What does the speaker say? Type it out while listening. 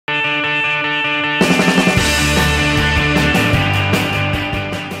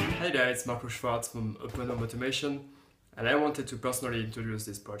it's Markus Schwartz from Open Home Automation, and I wanted to personally introduce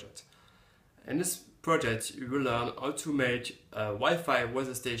this project. In this project, you will learn how to make a Wi-Fi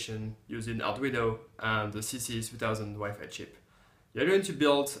weather station using Arduino and the CC3000 Wi-Fi chip. You're going to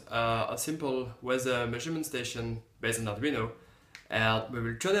build a simple weather measurement station based on Arduino, and we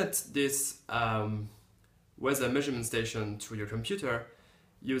will connect this weather measurement station to your computer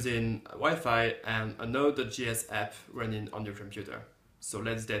using Wi-Fi and a Node.JS app running on your computer. So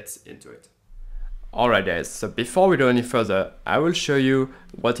let's get into it. Alright guys, so before we go any further, I will show you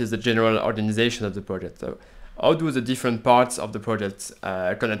what is the general organization of the project. So how do the different parts of the project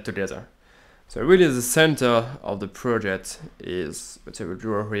connect together? So really the center of the project is, what I will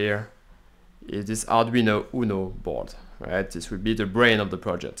draw here, is this Arduino Uno board, right? This will be the brain of the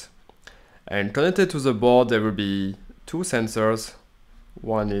project. And connected to the board there will be two sensors.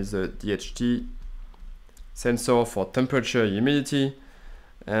 One is a Dht11 sensor for temperature and humidity,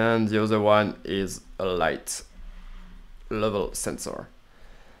 and the other one is a light level sensor.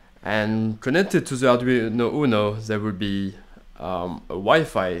 And connected to the Arduino Uno there will be a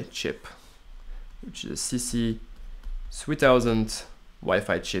Wi-Fi chip, which is a CC3000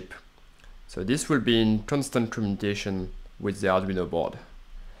 Wi-Fi chip. So this will be in constant communication with the Arduino board.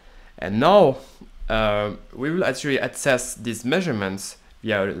 And now we will actually access these measurements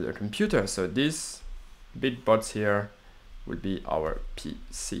via the computer. So this big box here will be our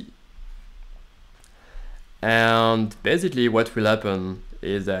PC. And basically what will happen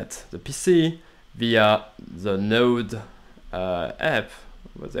is that the PC, via the Node app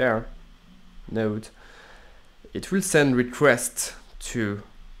over there, Node, it will send requests to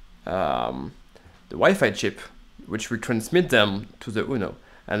the Wi-Fi chip, which will transmit them to the Uno.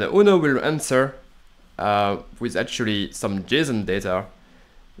 And the Uno will answer with actually some JSON data,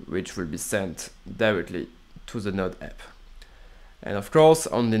 which will be sent directly to the Node app. And of course,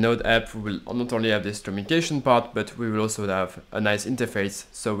 on the Node app, we will not only have this communication part, but we will also have a nice interface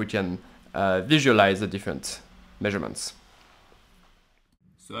so we can visualize the different measurements.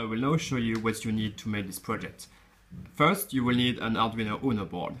 So I will now show you what you need to make this project. First, you will need an Arduino Uno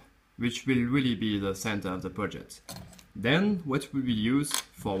board, which will really be the center of the project. Then, what we will use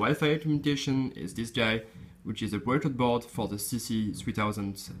for Wi-Fi implementation is this guy, which is a breakout board for the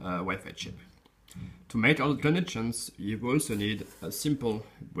CC3000 Wi-Fi chip. To make all the connections, you will also need a simple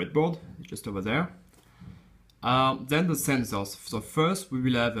breadboard, just over there. Then the sensors. So first, we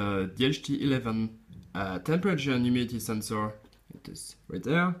will have a Dht11 temperature and humidity sensor. It is right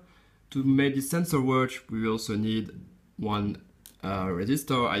there. To make this sensor work, we will also need one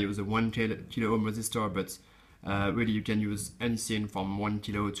resistor. I use a 1 kilo ohm resistor, but really you can use anything from 1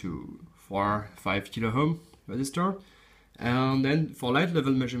 kilo to 4-5 kilo ohm resistor. And then for light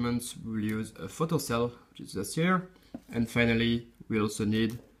level measurements we will use a photocell, which is just here. And finally we also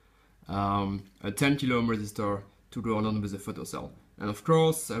need a 10 kilo ohm resistor to go along with the photocell. And of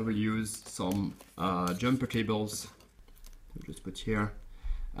course I will use some jumper cables, I'll just put here,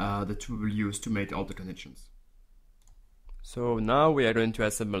 that we will use to make all the connections. So now we are going to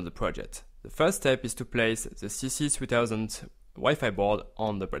assemble the project. The first step is to place the CC3000 Wi-Fi board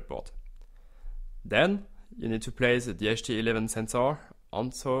on the breadboard. Then you need to place the Dht11 sensor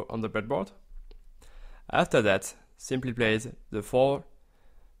also on the breadboard. After that, simply place the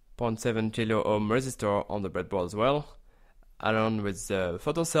 4.7 kilo ohm resistor on the breadboard as well, along with the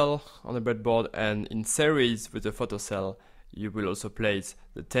photocell on the breadboard, and in series with the photocell you will also place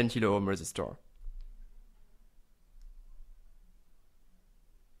the 10 kilo ohm resistor.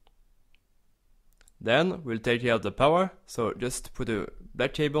 Then we'll take care of the power, so just put a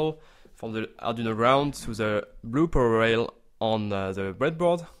black cable from the Arduino ground to the blue power rail on the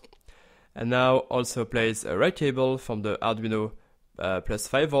breadboard. And now also place a red cable from the Arduino plus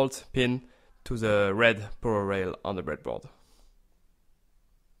 5 volt pin to the red power rail on the breadboard.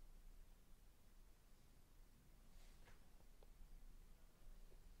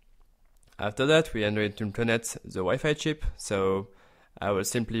 After that, we are going to connect the Wi-Fi chip. So I will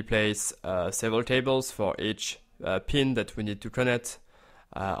simply place several cables for each pin that we need to connect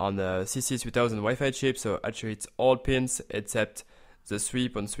on the CC3000 Wi-Fi chip. So actually it's all pins except the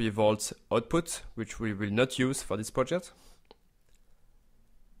 3.3 volts output, which we will not use for this project.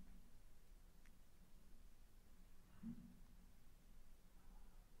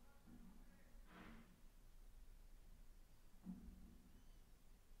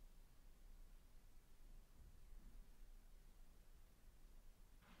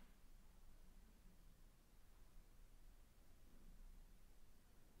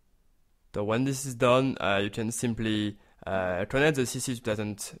 So when this is done, you can simply connect the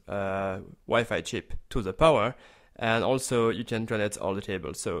CC3000 Wi-Fi chip to the power, and also you can connect all the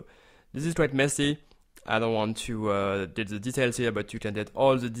cables. So This is quite messy. I don't want to get the details here, but you can get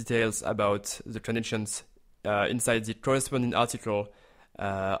all the details about the connections inside the corresponding article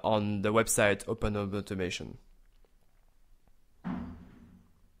on the website Open Home Automation.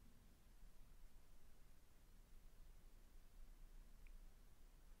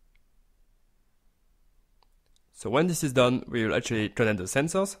 So when this is done, we will actually connect the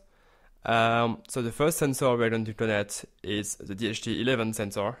sensors. So the first sensor we're going to connect is the Dht11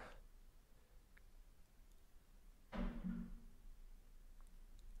 sensor.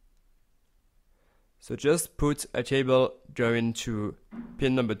 So just put a cable going to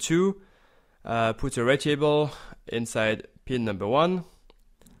pin number 2, put a red cable inside pin number 1.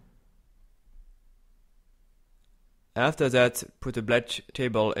 After that, put a black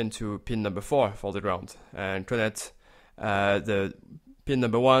cable into pin number 4 for the ground and connect the pin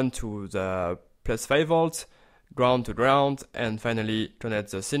number 1 to the plus 5 volts, ground to ground, and finally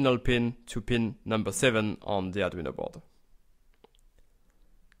connect the signal pin to pin number 7 on the Arduino board.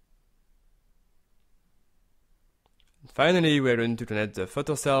 Finally, we are going to connect the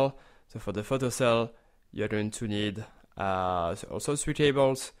photocell. So for the photocell, you are going to need also 3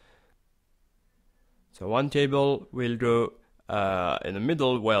 cables. So one cable will go in the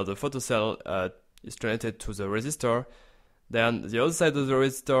middle where the photocell is connected to the resistor. Then the other side of the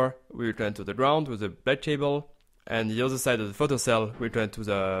resistor will connect to the ground with a black cable, and the other side of the photocell will connect to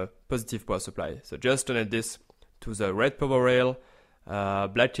the positive power supply. So just connect this to the red power rail,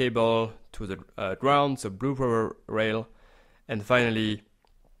 black cable to the ground, so blue power rail, and finally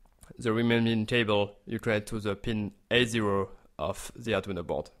the remaining cable you connect to the pin A0 of the Arduino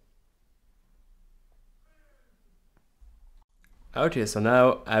board. Okay, so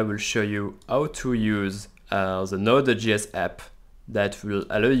now I will show you how to use the Node.JS app that will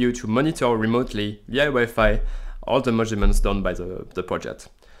allow you to monitor remotely via Wi-Fi all the measurements done by the project.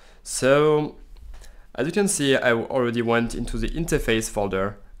 So as you can see, I already went into the interface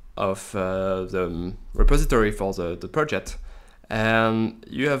folder of the repository for the project, and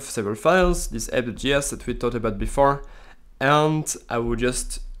you have several files, this app.js that we talked about before, and I will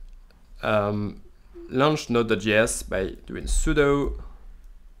just launch Node.js by doing sudo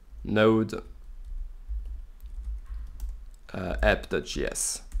node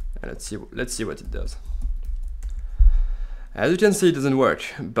app.js, and let's see what it does. As you can see, it doesn't work,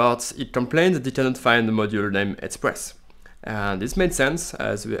 but it complained that it cannot find the module named Express. And this made sense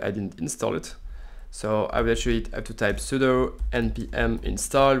as I didn't install it. So I will actually have to type sudo npm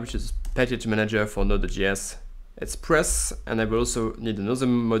install, which is package manager for Node.js Express, and I will also need another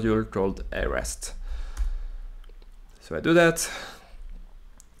module called arrest. So I do that.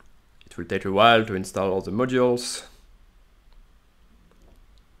 It will take a while to install all the modules.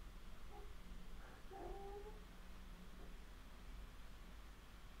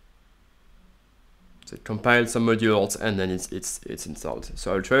 So it compiles some modules and then it's installed.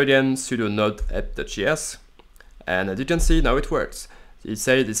 So I'll try again sudo node app.js, and as you can see, now it works. It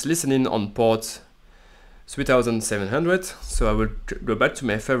says it's listening on port 3700. So I will go back to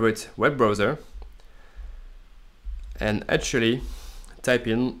my favorite web browser and actually type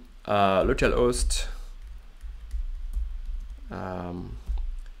in localhost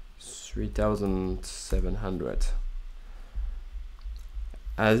 3700.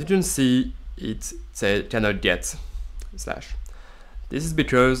 As you can see, it said cannot get slash. This is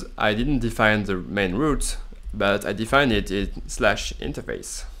because I didn't define the main root, but I defined it in slash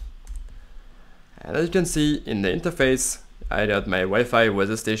interface. And as you can see in the interface, I got my Wi-Fi,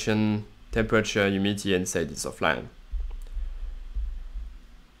 weather station, temperature, humidity, and said it's offline.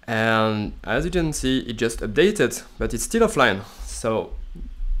 And as you can see, it just updated, but it's still offline. So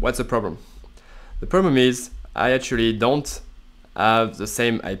what's the problem? The problem is I actually don't have the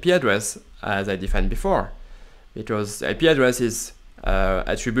same IP address as I defined before, because the IP address is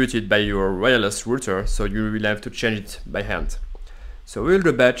attributed by your wireless router, so you will have to change it by hand. So we'll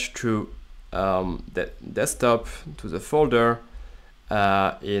go back to the desktop, to the folder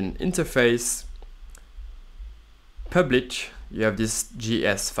in interface public. You have this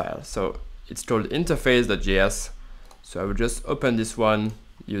JS file, so it's called interface.js. So I will just open this one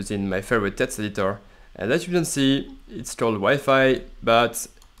using my favorite text editor, and as you can see, it's called Wi-Fi, but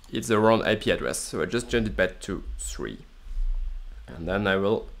it's the wrong IP address. So I just changed it back to 3, and then I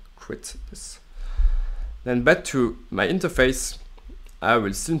will quit this. Then back to my interface, I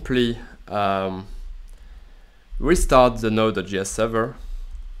will simply restart the Node.js server,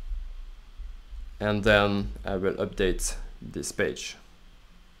 and then I will update this page.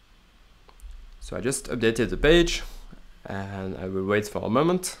 So I just updated the page, and I will wait for a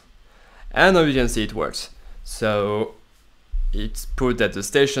moment, and now you can see it works. So it's put that the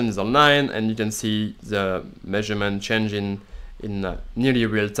station is online, and you can see the measurement changing in nearly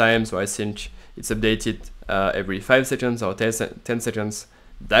real time. So I think it's updated every 5 seconds or 10 seconds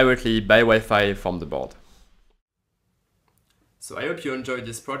directly by Wi-Fi from the board. So I hope you enjoyed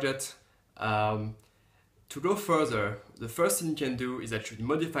this project. To go further, the first thing you can do is actually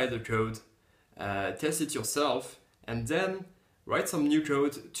modify the code, test it yourself, and then write some new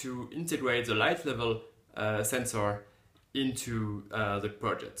code to integrate the light level sensor into the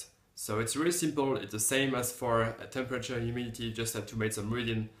project. So it's really simple. It's the same as for temperature and humidity. You just have to make some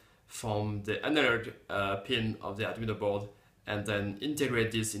reading from the analog pin of the Arduino board and then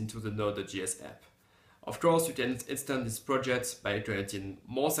integrate this into the Node.JS app. Of course, you can extend this project by connecting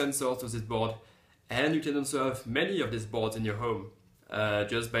more sensors to this board, and you can also have many of these boards in your home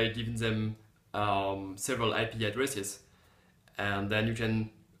just by giving them several IP addresses. And then you can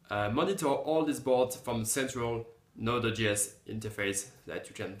monitor all these boards from the central Node.js interface that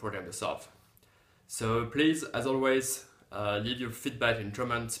you can program yourself. So please, as always, leave your feedback in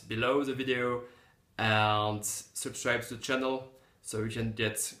comments below the video and subscribe to the channel so you can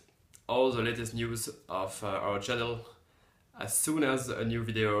get all the latest news of our channel as soon as a new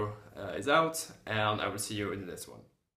video is out, and I will see you in the next one.